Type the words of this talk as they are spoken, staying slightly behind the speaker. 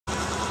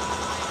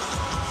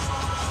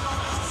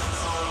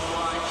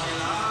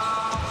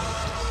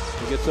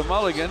gets a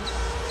mulligan.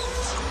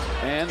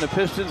 And the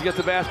Pistons get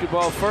the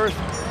basketball first.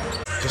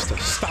 Just to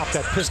stop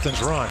that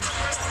Pistons run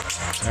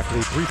after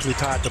they briefly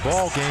tied the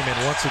ball game,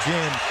 and once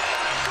again,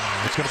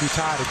 it's going to be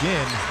tied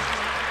again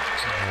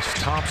as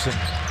Thompson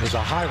is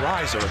a high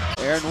riser.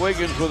 Aaron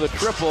Wiggins with a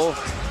triple.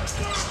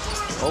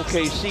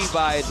 OKC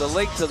by the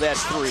length of that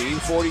three,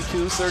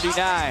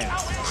 42-39.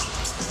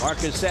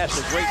 Marcus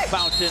Sasser, great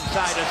bounce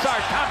inside. Asar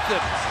Thompson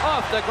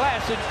off the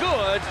glass and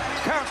good.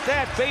 Count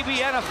that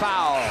baby and a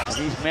foul.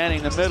 He's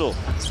manning the middle.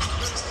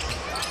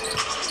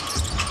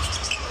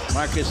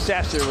 Marcus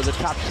Sasser with a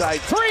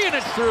topside three, and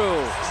it's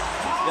through.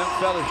 Young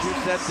fella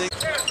shoots that thing.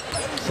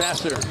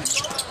 Sasser.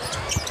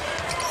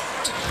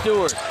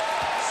 Stewart.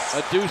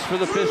 A deuce for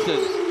the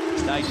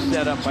Pistons. Nice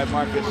setup by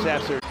Marcus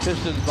Sasser.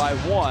 Pistons by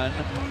 1,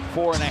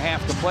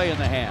 4.5 to play in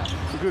the half.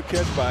 It's a good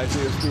catch by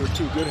Isaiah Stewart,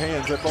 too. Good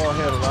hands. That ball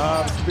had a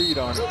lot of speed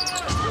on it.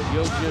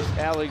 Gilgeous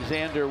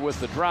Alexander with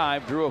the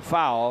drive, drew a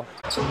foul.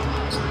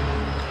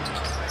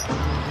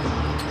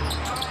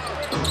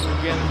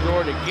 Again,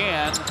 scored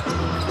again.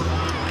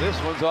 This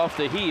one's off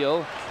the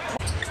heel.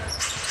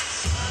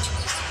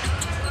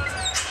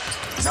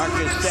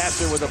 Marcus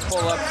Sasser with a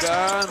pull-up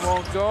gun,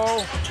 won't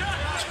go.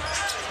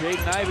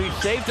 Jaden Ivey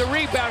saved the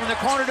rebound in the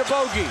corner to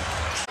Bogey.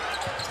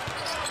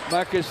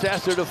 Marcus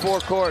Sasser to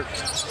forecourt.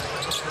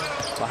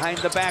 Behind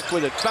the back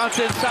with it. Bounce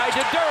inside to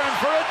Duren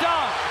for a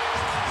dunk.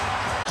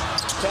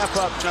 Tap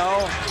up,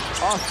 no.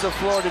 Off the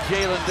floor to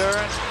Jalen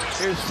Duren.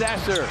 Here's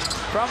Sasser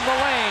from the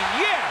lane.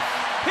 Yes!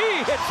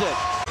 He hits it.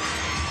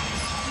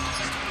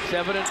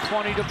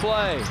 7:20 to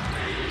play.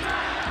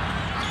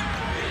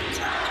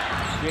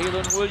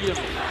 Jalen Williams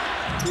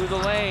through the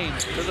lane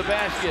to the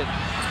basket.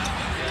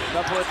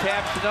 Couple of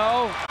taps,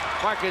 no.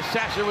 Marcus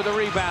Sasser with a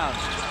rebound.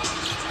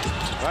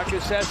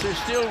 Marcus Sasser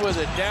still with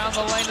it. Down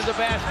the lane to the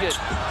basket.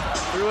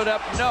 Threw it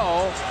up,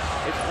 no.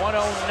 It's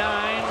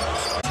 109.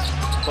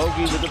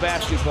 Bogey with the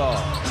basketball.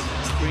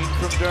 Screen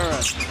from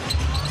Duren.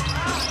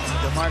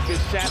 To Marcus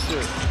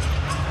Sasser.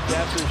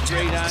 Sasser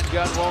straight on,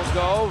 gun won't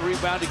go.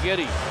 Rebound to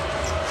Giddey.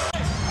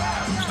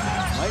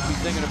 Might be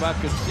thinking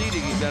about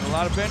conceding. He's got a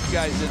lot of bench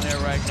guys in there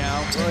right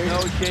now.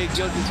 No Shea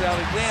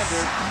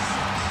Gilgeous-Alexander.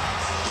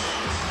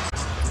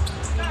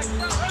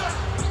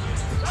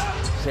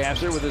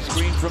 Sasser with a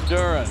screen from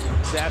Duren.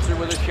 Sasser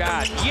with a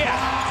shot. Yes!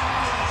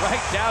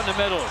 Right down the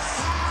middle.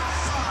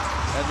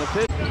 And the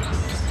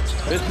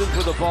Pistons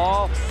with the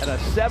ball and a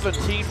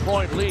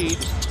 17-point lead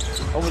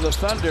over the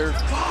Thunder,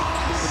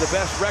 with the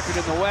best record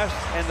in the West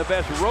and the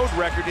best road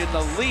record in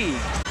the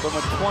league from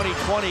a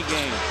 2020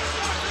 game.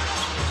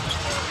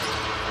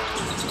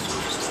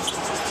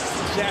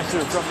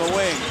 Sasser from the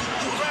wing.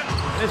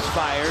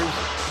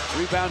 Misfires.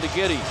 Rebound to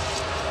Giddey.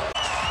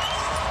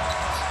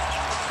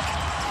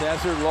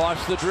 Sasser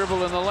lost the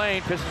dribble in the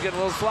lane. Pistons getting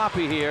a little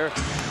sloppy here.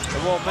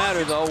 It won't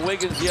matter though.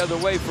 Wiggins the other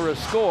way for a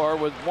score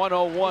with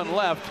 1:01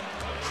 left.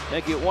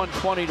 Make it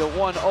 120 to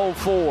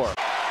 104.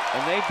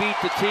 And they beat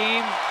the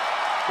team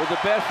with the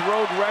best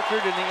road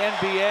record in the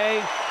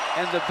NBA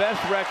and the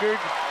best record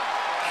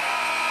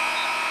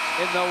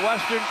in the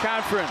Western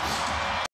Conference.